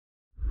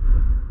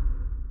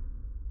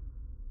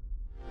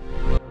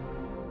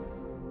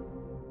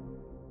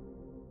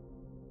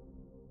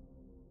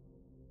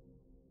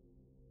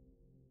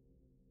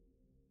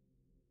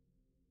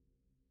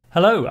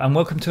Hello and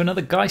welcome to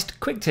another Geist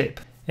quick tip.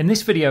 In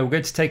this video we're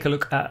going to take a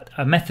look at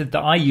a method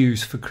that I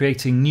use for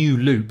creating new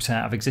loops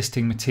out of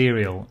existing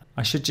material.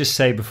 I should just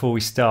say before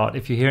we start,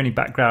 if you hear any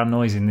background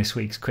noise in this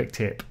week's quick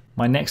tip,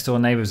 my next door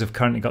neighbours have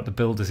currently got the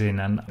builders in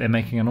and they're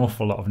making an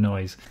awful lot of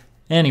noise.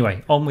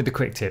 Anyway, on with the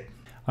quick tip.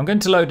 I'm going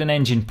to load an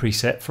engine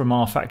preset from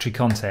our factory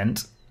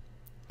content,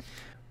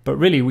 but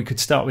really we could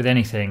start with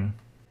anything.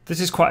 This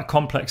is quite a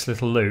complex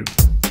little loop.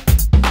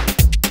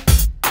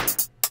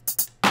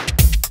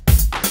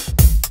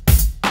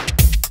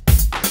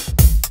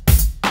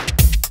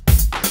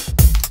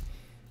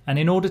 And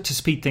in order to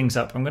speed things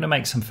up, I'm going to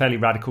make some fairly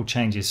radical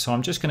changes. So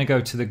I'm just going to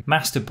go to the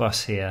master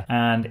bus here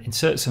and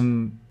insert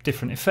some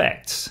different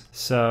effects.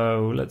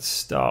 So let's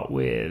start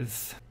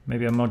with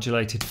maybe a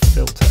modulated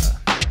filter.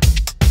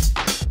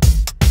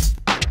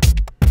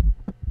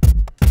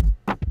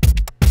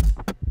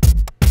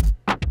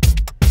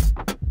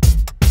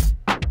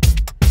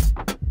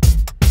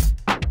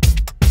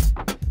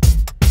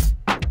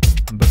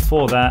 And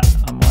before that,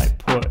 I might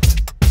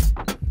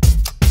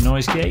put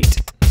noise gate.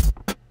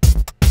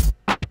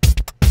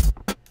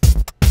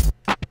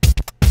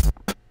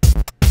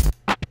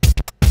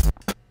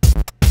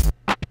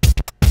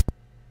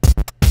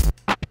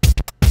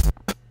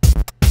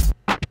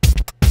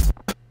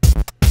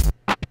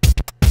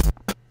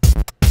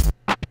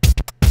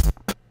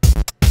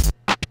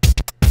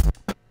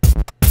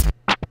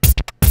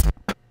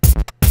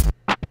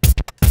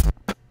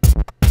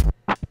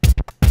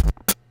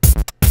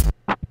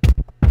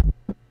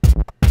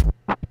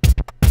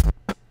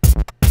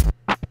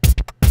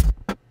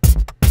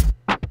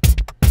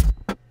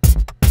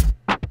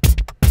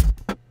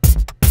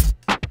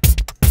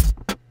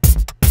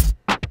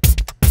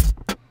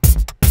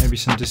 Maybe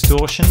some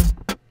distortion.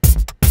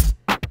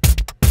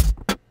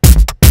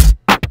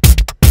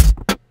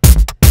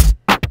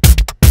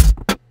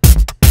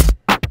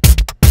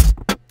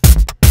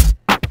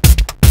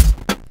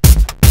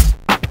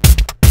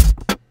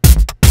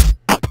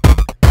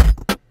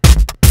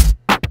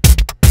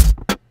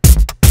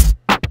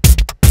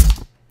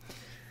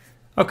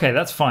 Okay,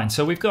 that's fine.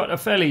 So we've got a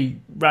fairly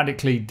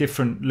radically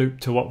different loop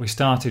to what we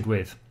started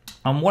with.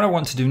 And what I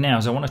want to do now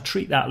is I want to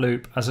treat that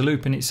loop as a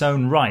loop in its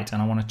own right,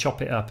 and I want to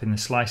chop it up in the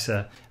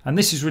slicer. And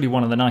this is really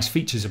one of the nice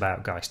features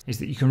about Geist, is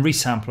that you can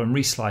resample and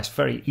reslice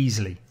very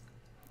easily.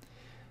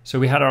 So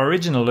we had our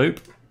original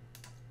loop,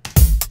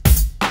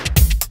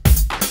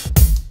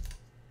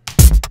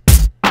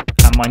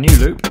 and my new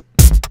loop.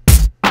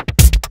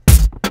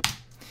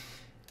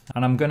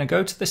 And I'm going to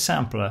go to the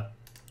sampler.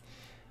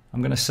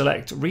 I'm going to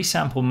select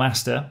Resample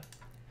Master,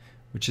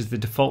 which is the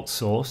default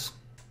source.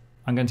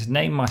 I'm going to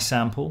name my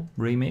sample,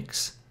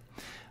 Remix.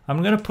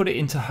 I'm going to put it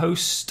into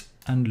host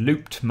and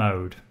looped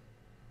mode.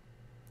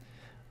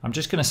 I'm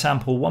just going to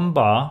sample one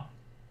bar,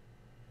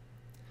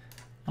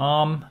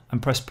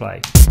 and press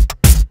play.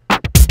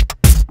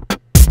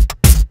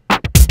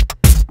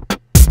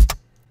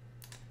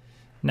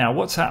 Now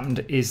what's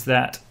happened is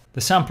that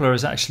the sampler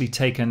has actually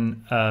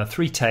taken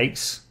 3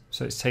 takes,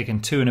 so it's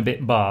taken 2 and a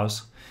bit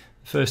bars.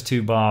 The first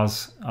 2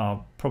 bars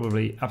are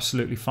probably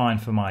absolutely fine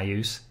for my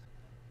use.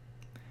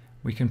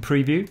 We can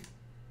preview.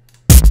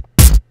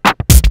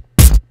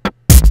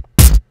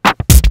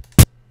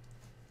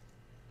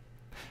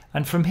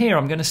 And from here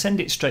I'm going to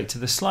send it straight to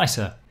the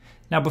slicer.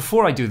 Now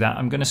before I do that,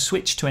 I'm going to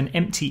switch to an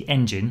empty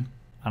engine,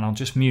 and I'll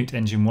just mute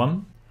engine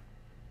 1.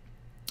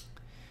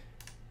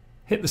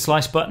 Hit the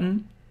slice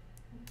button,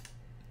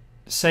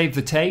 save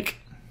the take,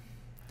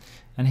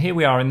 and here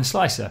we are in the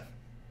slicer.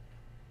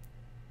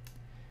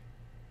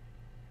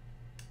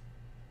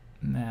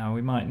 Now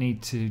we might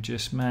need to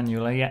just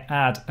manually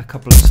add a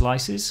couple of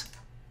slices.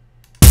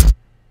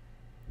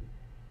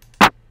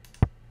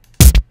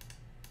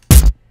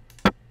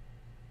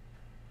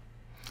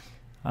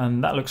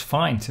 And that looks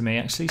fine to me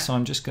actually, so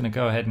I'm just going to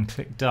go ahead and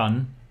click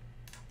done.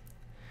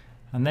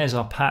 And there's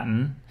our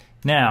pattern.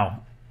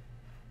 Now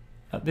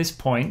at this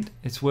point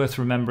it's worth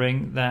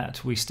remembering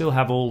that we still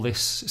have all this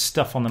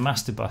stuff on the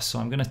master bus, so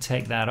I'm going to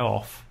take that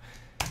off.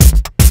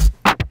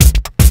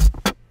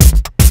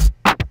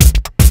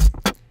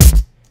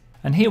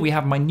 And here we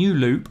have my new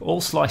loop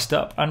all sliced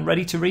up and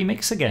ready to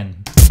remix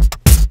again.